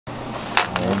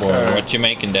Oh boy, what you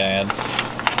making, Dad?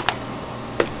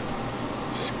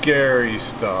 Scary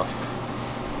stuff.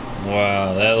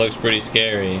 Wow, that looks pretty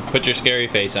scary. Put your scary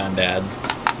face on, Dad.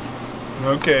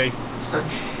 Okay.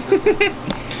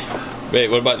 Wait,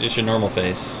 what about just your normal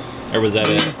face? Or was that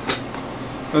it?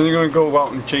 Then you're gonna go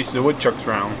out and chase the woodchucks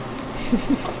around.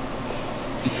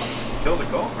 Kill the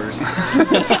golfers.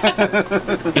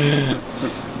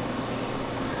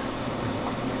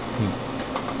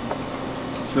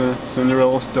 It's a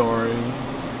Cinderella story.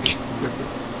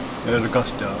 At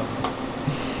Augusta.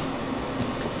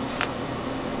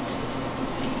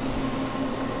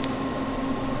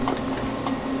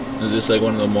 Is this like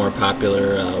one of the more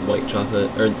popular white chocolate,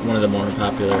 or one of the more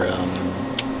popular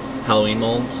Halloween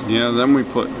molds? Yeah, then we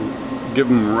give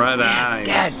them red eyes.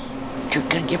 Dad, you're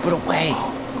gonna give it away.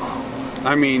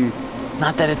 I mean,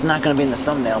 Not that it's not gonna be in the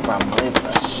thumbnail, probably, but...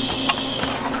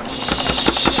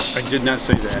 I did not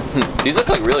say that. These look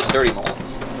like really sturdy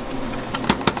molds.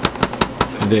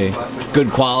 They good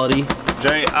quality.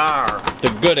 They are. The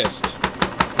goodest.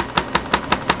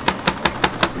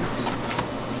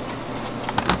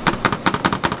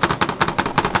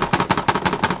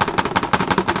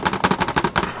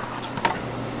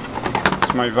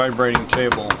 It's my vibrating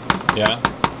table. Yeah?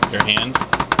 Your hand?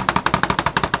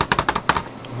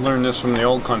 Learned this from the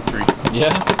old country.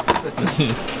 Yeah? You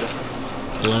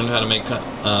learned how to make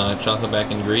chocolate back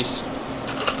in Greece?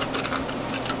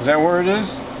 Is that where it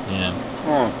is? Yeah.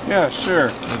 Oh, yeah, sure.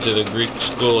 Went to the Greek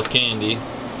school of candy.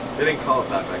 They didn't call it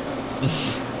that back then.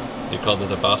 They called it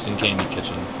the Boston Candy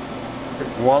Kitchen.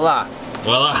 Voila.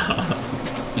 Voila!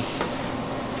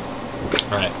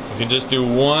 Alright, we can just do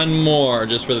one more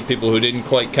just for the people who didn't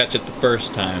quite catch it the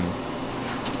first time.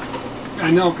 I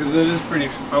know, because it is pretty...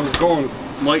 I was going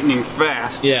lightning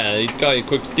fast. Yeah, they call you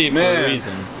Quick Steve for a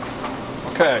reason.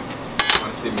 Okay.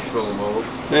 Want to see me fill a mold?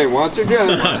 Hey, once again.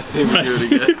 Want to see me do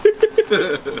it again?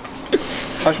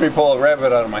 Watch me pull a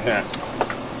rabbit out of my hat.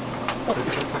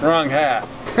 Wrong hat.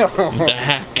 The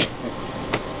hack.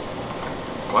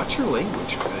 Watch your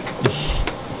language, Craig.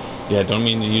 Yeah, don't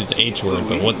mean to use the H word,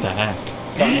 but what the heck?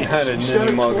 Sun-headed You said it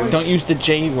ninny-mugger. twice. Don't use the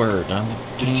J word on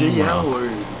the camera.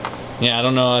 word. Yeah, I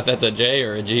don't know if that's a J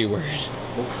or a G word.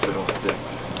 Oh,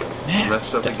 fiddlesticks. Man,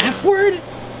 Messed up the again. F word?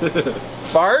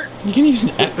 Fart? You can use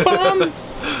the F bomb?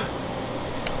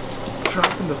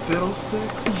 Dropping the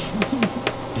fiddlesticks?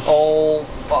 Oh,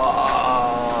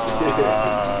 fuck.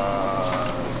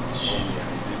 Yeah, I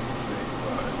didn't say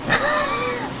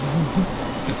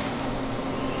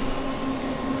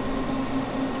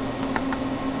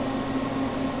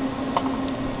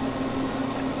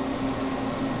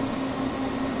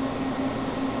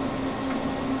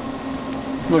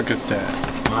Look at that.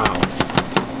 Wow.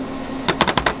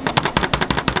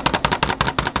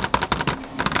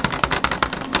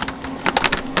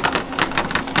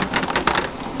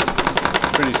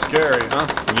 Pretty scary, huh?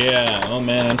 Yeah, oh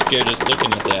man, I'm scared just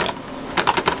looking at that.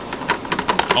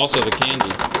 Also the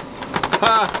candy.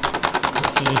 Ha!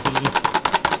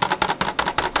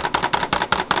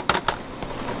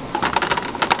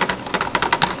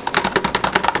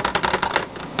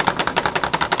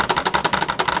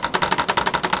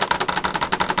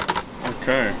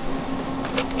 Okay.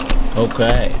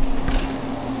 Okay.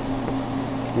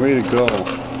 Way to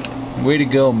go. Way to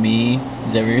go, me.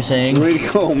 Is that what you're saying? Way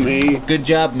to go, me. Good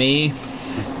job, me.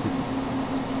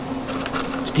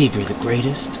 Steve, you're the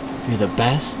greatest. You're the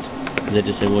best. Is that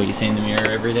just like what you say in the mirror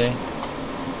every day?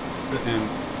 And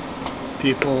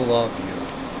people love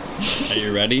you. Are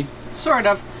you ready? Sort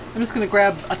of. I'm just gonna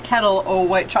grab a kettle of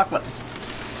white chocolate.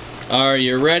 Are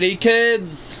you ready,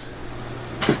 kids?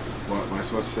 What, am I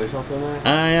supposed to say something there?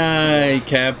 Aye, aye,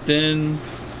 Captain.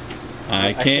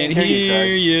 I can't hear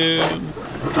you.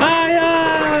 Aye,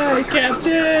 aye,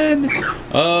 Captain.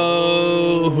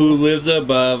 Oh, who lives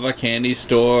above a candy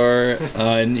store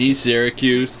in East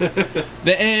Syracuse? The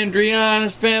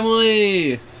Andrianas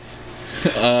family.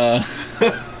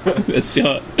 That's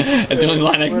the only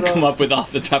line I can come up with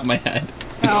off the top of my head.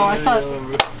 Oh, I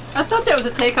thought that was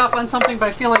a takeoff on something, but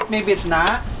I feel like maybe it's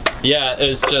not. Yeah, it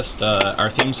was just our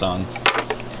theme song.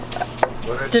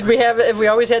 Did we have it? Have we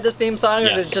always had this theme song, or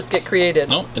Yes. did it just get created?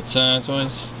 Nope, it's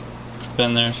always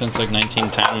been there since like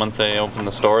 1910. Once they opened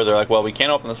the store, they're like, well, we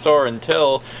can't open the store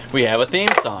until we have a theme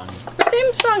song. The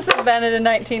theme songs were invented in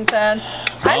 1910.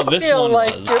 Well, I this feel one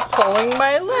like was. you're pulling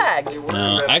my leg.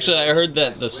 No, actually, I heard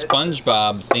that the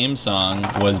SpongeBob theme song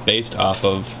was based off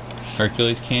of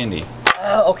Hercules candy.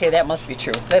 Oh, okay, that must be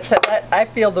true. That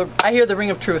I hear the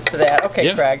ring of truth to that. Okay,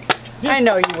 Yeah. Craig. Yeah. I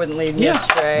know you wouldn't lead me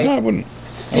astray. No, I wouldn't.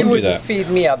 I You wouldn't do wouldn't that. feed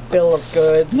me a bill of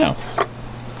goods. No.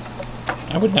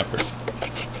 I would never.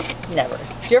 Never.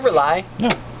 Do you ever lie? No.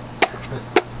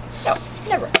 No,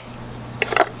 never.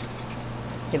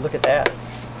 Hey, look at that.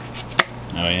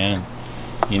 Oh yeah.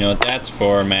 You know what that's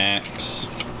for, Max?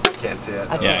 Can't see it.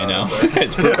 Yeah, I know.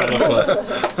 It's professional.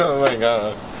 Oh my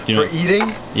god. Do you For know?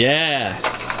 eating? Yes.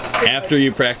 After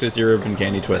you practice your ribbon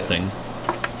candy twisting.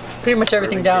 Pretty much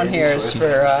everything down here is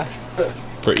for,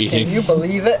 For eating. can you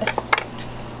believe it?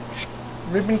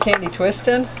 Ribbon candy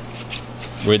twisting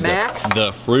With Max?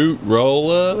 the fruit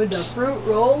roll-ups. with the fruit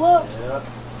roll-ups. Yeah.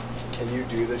 Can you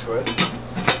do the twist?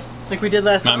 Like we did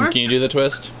last Mom, summer? can you do the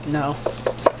twist? No.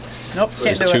 Nope,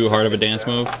 can't Just do too it. hard of a dance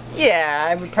move? Yeah,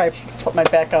 I would probably put my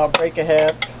back out, break a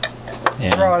hip, throw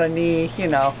Yeah. out a knee, you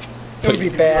know. It would be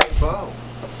bad. Bo.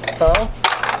 Bo?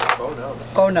 Bo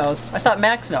knows. Bo knows. I thought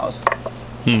Max knows.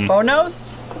 Hmm. Bo knows?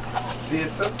 See,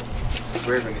 it's just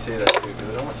weird when you say that too, because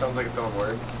it almost sounds like its own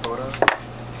word. Bo knows.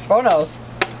 Bo knows.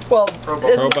 Well, Pro bono.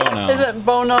 isn't, Pro bono. isn't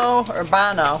Bono or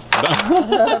Bono?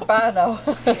 Bono.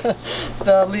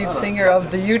 The lead singer of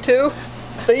the U2?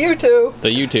 The U2. The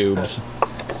YouTubes.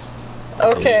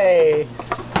 Okay.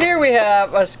 Here we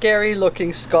have a scary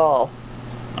looking skull.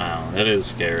 Wow, that is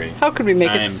scary. How could we make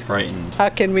I'm it frightened. How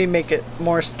can we make it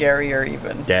more scarier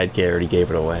even? Dad already gave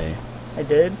it away. I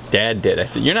did? Dad did. I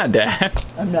said, you're not Dad.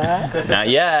 I'm not. Not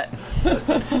yet.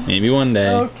 Maybe one day.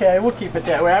 Okay, we'll keep it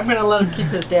that way. I'm gonna let him keep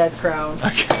his dad crown.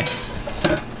 Okay.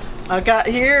 I got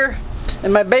here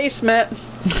in my basement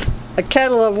a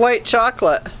kettle of white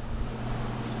chocolate.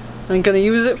 I'm gonna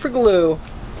use it for glue.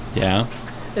 Yeah.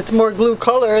 It's more glue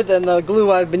color than the glue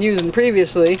I've been using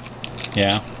previously.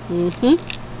 Yeah.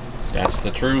 Mm-hmm. That's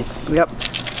the truth. Yep.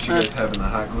 You guys having a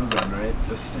hot glue gun, right?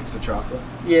 Just sticks of chocolate.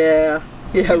 Yeah.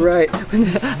 Yeah, right.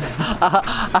 a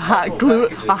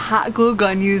hot glue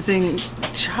gun using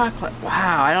chocolate.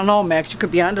 Wow, I don't know, Max. You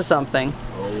could be onto something.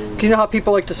 Oh. You know how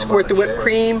people like to squirt the whipped chair?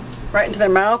 cream right into their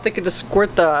mouth? They could just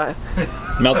squirt the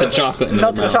Melted chocolate in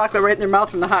melted the mouth. chocolate right in their mouth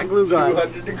from the hot glue gun.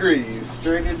 200 degrees,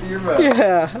 straight into your mouth.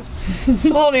 Yeah.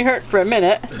 It'll only hurt for a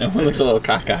minute. That one looks a little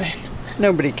cockeyed.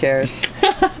 Nobody cares.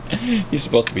 He's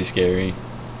supposed to be scary.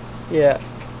 Yeah.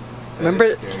 That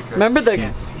is scary, Craig. Remember the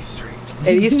Can't see straight.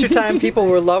 at Easter time people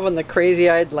were loving the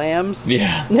crazy-eyed lambs?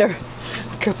 Yeah. There,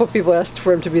 a couple people asked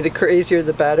for him to be the crazier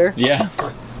the better. Yeah.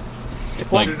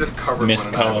 Like Should've just covered one in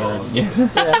miscolored. eyeballs.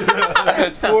 Yeah.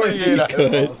 48 You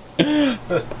could.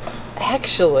 eyeballs.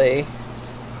 Actually,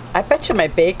 I bet you my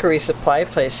bakery supply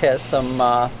place has some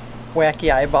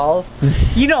wacky eyeballs.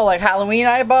 You know, like Halloween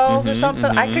eyeballs or something.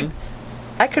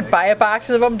 I could buy a box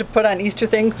of them to put on Easter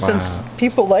things since Wow.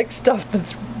 people like stuff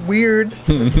that's weird.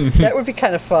 That would be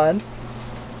kind of fun.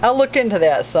 I'll look into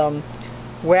that some.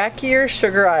 Wackier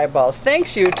sugar eyeballs.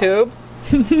 Thanks, YouTube.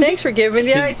 Thanks for giving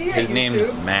me the idea, His name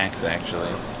is YouTube. Max, actually.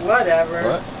 Whatever.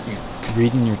 What?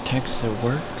 Reading your texts at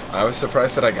work? I was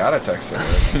surprised that I got a text at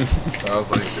work. So I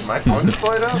was like, did my phone just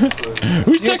light up?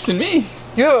 Who's texting me?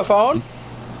 You have a phone?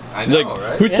 I He's know, like,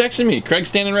 right? who's texting me? Craig's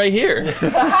standing right here.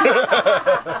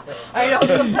 I know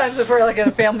sometimes if we're like at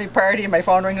a family party and my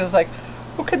phone rings, it's like,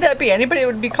 who could that be? Anybody that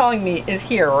would be calling me is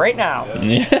here right now.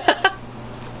 Yeah.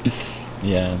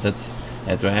 Yeah, that's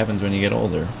what happens when you get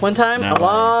older. One time, Now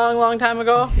a long time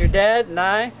ago, your dad and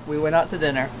I, we went out to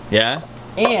dinner. Yeah?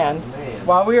 And Man.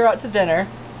 while we were out to dinner,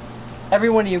 every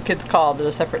one of you kids called at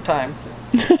a separate time.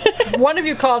 One of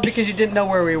you called because you didn't know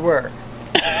where we were.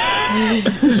 We're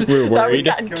Thought we'd worried.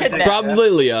 gotten kidnapped. Probably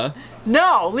Leah.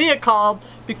 No, Leah called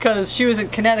because she was in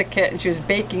Connecticut and she was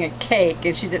baking a cake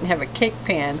and she didn't have a cake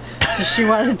pan, so she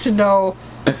wanted to know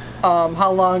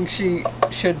how long she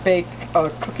should bake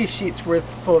cookie sheets worth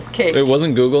full of cake. It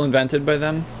wasn't Google invented by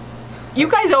them? You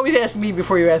guys always ask me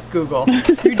before you ask Google.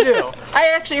 You do. I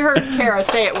actually heard Kara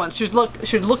say it once. She was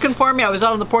looking for me. I was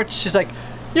out on the porch. She's like,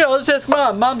 "Yeah, let's ask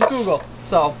Mom. Mom's Google."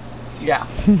 So, yeah.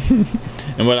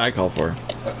 And what did I call for?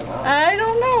 I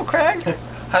don't know, Craig.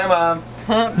 Hi, Mom.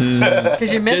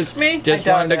 Because you missed me? Just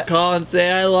I doubt wanted to it. call and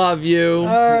say I love you.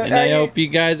 And I are you- hope you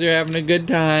guys are having a good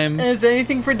time. Is there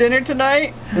anything for dinner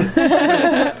tonight?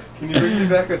 Can you bring me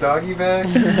back a doggy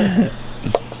bag?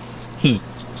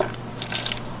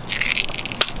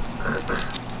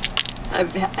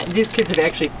 These kids have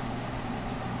actually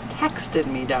texted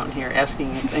me down here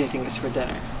asking if anything is for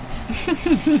dinner.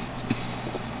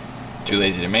 Too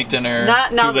lazy to make dinner.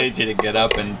 Not now Too that- lazy to get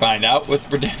up and find out what's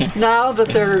for dinner. Now that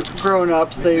they're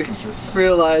grown-ups, they consistent.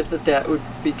 realize that that would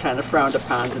be kind of frowned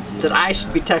upon, that I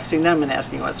should be texting them and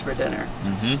asking what's for dinner.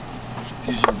 Mm-hmm. It's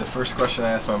usually the first question I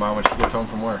ask my mom when she gets home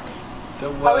from work.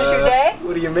 So, How was your day?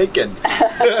 What are you making?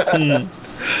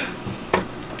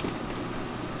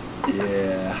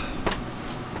 Yeah.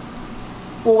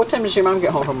 Well, what time does your mom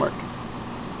get home from work?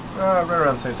 Right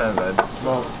around the same time as Ed.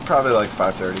 Well, probably like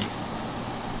 5:30.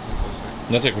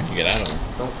 That's like when you get out of them.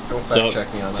 Don't fact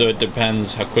check me on that. So it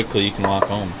depends how quickly you can walk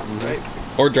home. Right.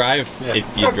 Or drive if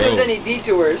you Or if drove. there's any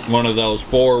detours. One of those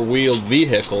four-wheeled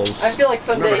vehicles. I feel like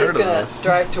someday Never he's heard of gonna this.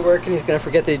 drive to work and he's gonna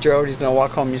forget that he drove. He's gonna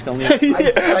walk home. He's gonna leave.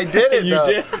 I did it. You though.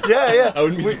 did? Yeah. I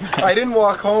wouldn't be surprised. I didn't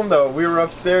walk home though. We were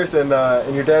upstairs and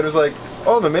your dad was like,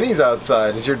 "Oh, the Mini's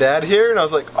outside. Is your dad here?" And I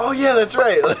was like, "Oh yeah, that's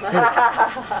right."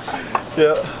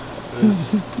 Yeah.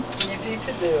 Easy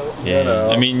to do. Yeah, You know.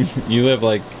 I mean, you live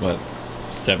like, what,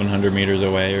 700 meters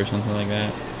away or something like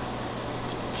that?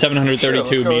 732 Sure, let's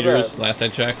go with meters, that. last I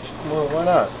checked. Well, why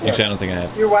not? Actually, I don't think I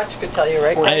have. Your watch could tell you,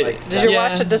 right? Does your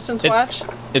watch a distance watch?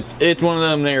 It's one of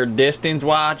them there distance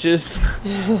watches.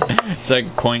 It's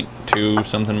like 0.2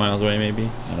 something miles away, maybe.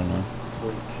 I don't know.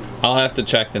 I'll have to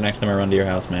check the next time I run to your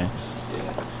house, Max.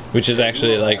 Which is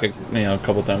actually like a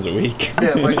couple times a week.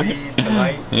 Yeah, it might be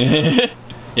tonight.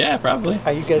 Yeah, probably.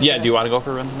 Are you guys? Yeah, do you want to go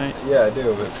for a run tonight? Yeah, I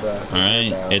do. With, All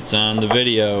right, it's on the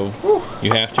video.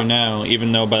 You have to now,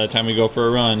 even though by the time we go for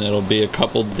a run, it'll be a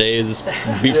couple days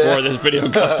before this video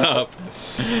goes up.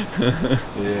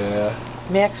 Yeah.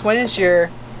 Max, when is your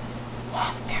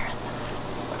half marathon?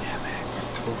 Yeah, Max.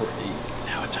 October 8th.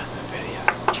 Now it's on the video.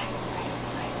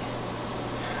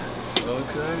 So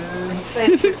excited.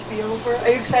 Excited for it to be over? Are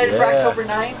you excited for Yeah. October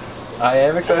 9th? I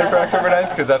am excited for October 9th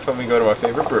because that's when we go to my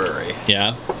favorite brewery.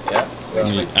 Yeah. Yeah. So.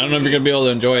 I don't know if you're gonna be able to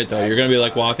enjoy it though. You're gonna be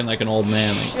like walking like an old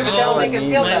man. Like, You're gonna make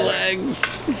him feel my better.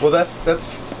 legs. Well, that's the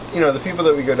people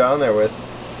that we go down there with,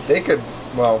 they could,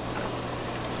 well,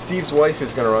 Steve's wife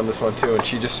is going to run this one too, and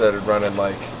she just started running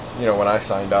like, when I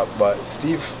signed up, but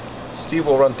Steve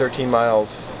will run 13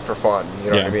 miles for fun,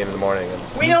 you know what I mean, in the morning. And,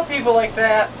 We know people like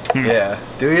that. yeah.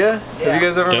 Do you? Have you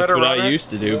guys ever met That's a what runner? I used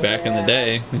to do back in the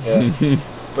day. Yeah.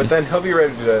 But then he'll be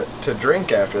ready to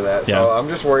drink after that, so Yeah. I'm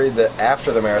just worried that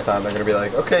after the marathon they're going to be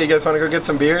like, okay, you guys want to go get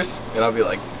some beers? And I'll be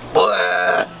like,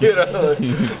 blah!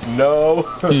 No.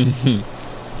 But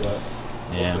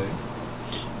Yeah. we'll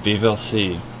We will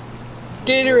see.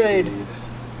 Gatorade.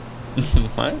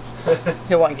 What?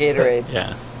 He'll want Gatorade.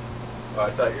 Yeah. Oh,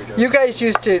 I thought you were doing You guys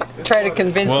used to try to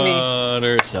convince me.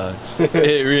 Water sucks. It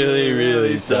really,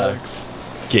 really sucks.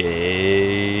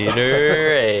 Gatorade.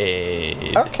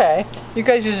 Okay. You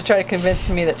guys used to try to convince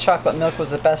me that chocolate milk was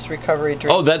the best recovery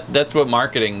drink. Oh, that's what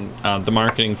marketing, the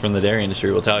marketing from the dairy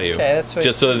industry will tell you. Okay, that's what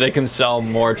Just so that they can sell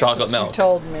more chocolate you milk.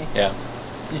 told me. Yeah.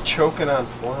 You choking on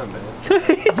phlegm, man.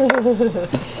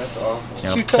 That's awful.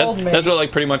 Yep. You told me. That's what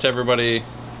like pretty much everybody,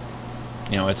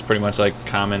 it's pretty much like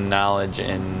common knowledge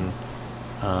in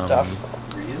Stuff.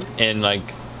 Really? in like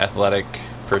athletic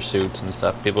pursuits and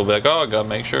stuff. People be like, oh, I gotta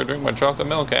make sure to drink my chocolate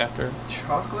milk after.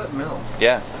 Chocolate milk.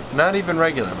 Yeah. Not even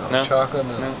regular milk. No. Chocolate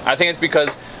milk. No. I think it's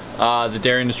because the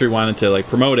dairy industry wanted to like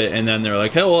promote it, and then they're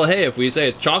like, hey, if we say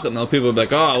it's chocolate milk, people will be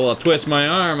like, oh, well, I'll twist my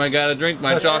arm. I gotta drink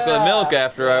my chocolate milk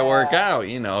after I work out.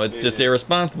 It's just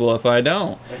irresponsible if I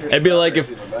don't. It'd be like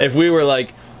if we were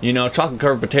like, chocolate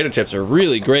covered potato chips are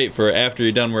really great for after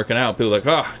you're done working out. People are like,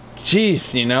 oh,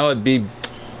 jeez,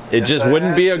 it just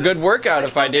wouldn't be a good workout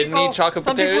if I didn't eat chocolate potato chips.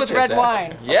 Some people with red after.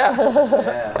 wine. Yeah.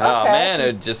 Yeah. Oh Okay. man,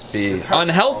 it'd just be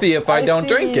unhealthy if I don't see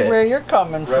drink it. where you're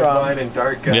coming Red from. wine and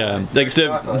dark. Yeah, like so.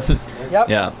 chocolate. Yep.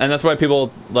 Yeah, and that's why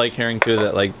people like hearing too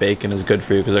that like bacon is good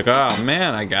for you because like, oh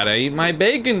man, I gotta eat my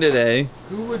bacon today.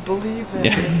 Who would believe that?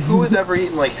 Yeah. Who has ever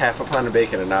eaten like half a pound of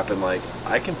bacon and not been like,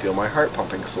 I can feel my heart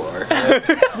pumping slower?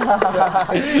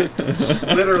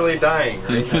 Literally dying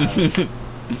right now.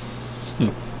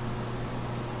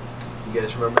 You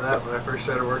guys remember that when I first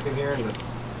started working here? And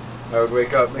I would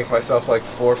wake up, make myself like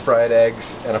 4 fried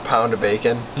eggs and a pound of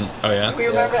bacon. Oh yeah. We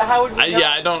remember how would we know?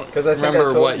 I don't 'Cause I think I remember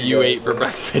told what you you guys ate for that.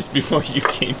 breakfast before you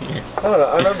came here. I don't know.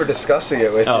 I remember discussing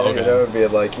it with Oh, you, okay. and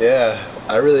being like, yeah,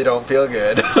 I really don't feel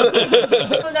good.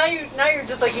 So now you're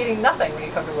just like eating nothing when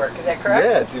you come to work. Is that correct?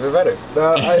 Yeah, it's even better.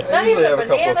 I Not usually even have a a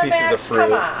couple banana, of pieces Max? of fruit.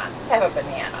 Come on, have a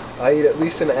banana. I eat at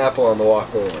least an apple on the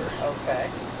walk over. Okay.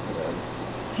 And then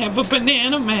Have a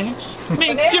banana, Max. Makes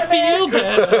Banana, you feel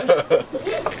better.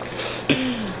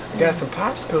 got some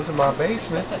popsicles in my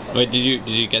basement. Wait, did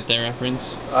you get that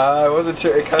reference? I wasn't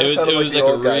sure. It kind of It sounded was like like the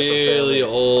a old guy from really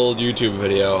Family. old YouTube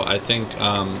video. I think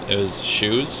it was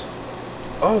shoes.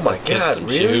 Oh my Get god, some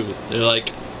really? shoes. They're like,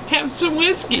 have some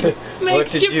whiskey. What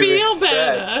Makes did you feel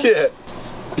expect? better. Yeah.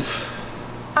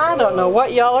 I don't know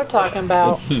what y'all are talking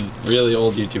about. Really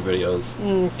old YouTube videos.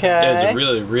 Okay. Yeah, it's a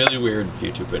really, really weird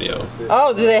YouTube video.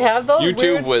 Oh, do they have those? YouTube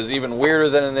Weird? was even weirder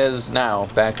than it is now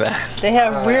back then. They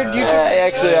have weird YouTube.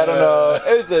 Actually, I don't know.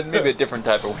 It's maybe a different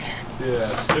type of weird.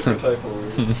 Yeah, different type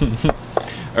of weird.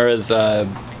 Or as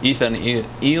Ethan and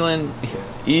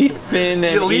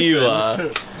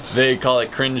Ela, they call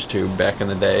it cringe tube back in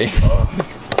the day.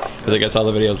 Because I guess all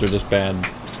the videos are just bad.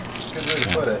 Good way to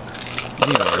put it.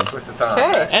 Anyway. Twist its arm.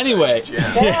 Okay. Anyway.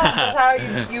 That's how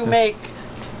you make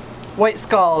white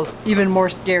skulls even more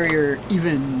scarier,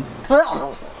 even.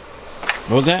 What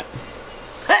was that?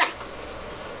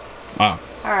 Wow.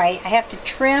 All right, I have to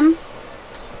trim.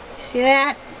 See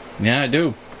that? Yeah, I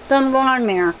do. The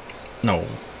lawnmower. No. You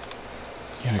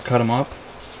gonna cut them up?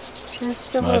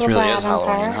 Just a Well, this little really is bottom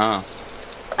Halloween, part.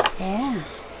 huh? Yeah.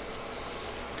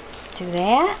 Do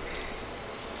that.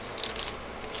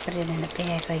 Put it in a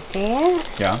bag like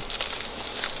that. Yeah.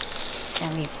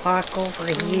 Then we walk over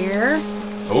here.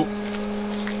 Oh.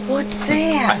 What's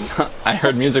that? I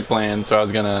heard music playing, so I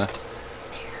was gonna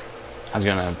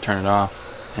turn it off,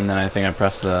 and then I think I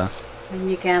pressed a When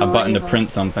you got button to print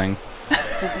something.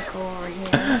 Go over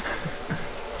here.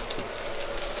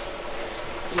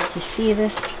 Did you see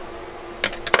this?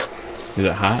 Is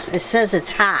it hot? It says it's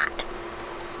hot.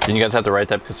 Didn't you guys have to write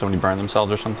that because somebody burned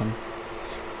themselves or something?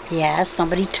 Yeah,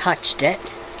 somebody touched it.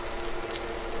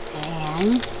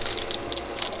 And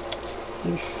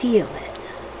you seal it.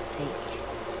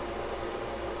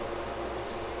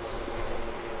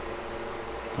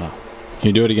 Oh. Can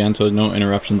you do it again so there's no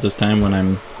interruptions this time when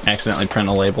I'm accidentally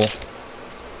printing a label?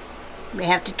 We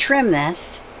have to trim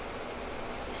this.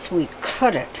 So we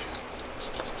cut it.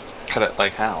 Cut it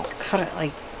like how? Cut it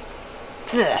like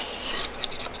this.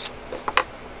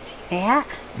 See that?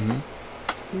 Mm-hmm.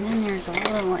 And then there's a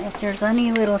little, if there's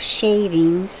any little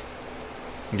shavings.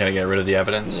 You gotta get rid of the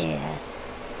evidence? Yeah.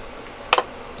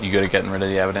 You good at getting rid of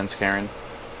the evidence, Karen?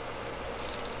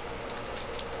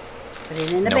 Put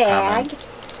it in the No bag. comment.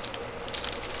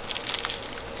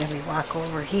 Then we walk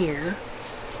over here.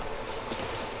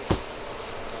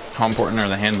 How important are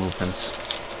the hand movements?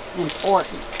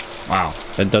 Important. Wow,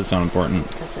 that does sound important.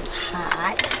 This is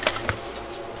hot.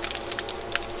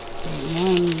 And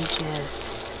then you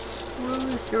just swirl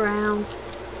this around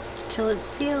till it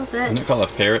seals Isn't it. it called a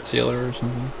ferret sealer or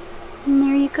something? And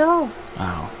there you go.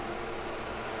 Wow.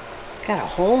 Got a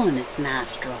hole in its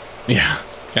nostril. Yeah.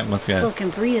 Cat must Still get. can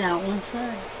breathe out one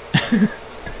side.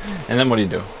 And then what do you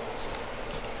do?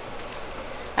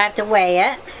 I have to weigh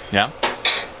it. Yeah.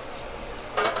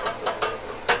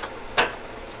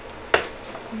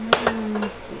 Let me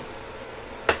see.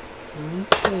 Let me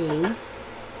see.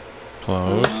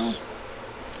 Close.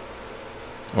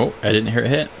 Oh, I didn't hear it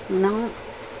hit. No.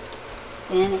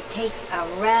 Then it takes a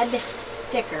red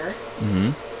sticker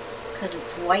Mm-hmm. because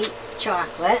it's white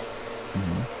chocolate.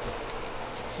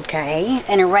 Mm-hmm. Okay,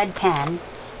 and a red pen.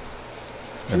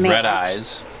 to With red match.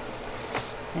 eyes.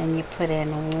 And you put in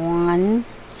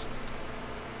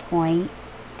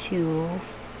 1.25.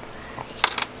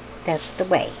 That's the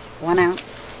weight. 1 ounce.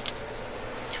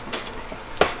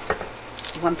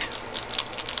 1 pound.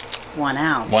 1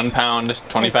 ounce. 1 pound,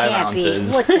 25 That can't be-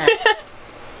 ounces. What the?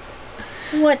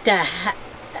 What the?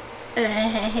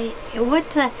 What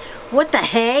the? What the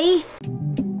hay?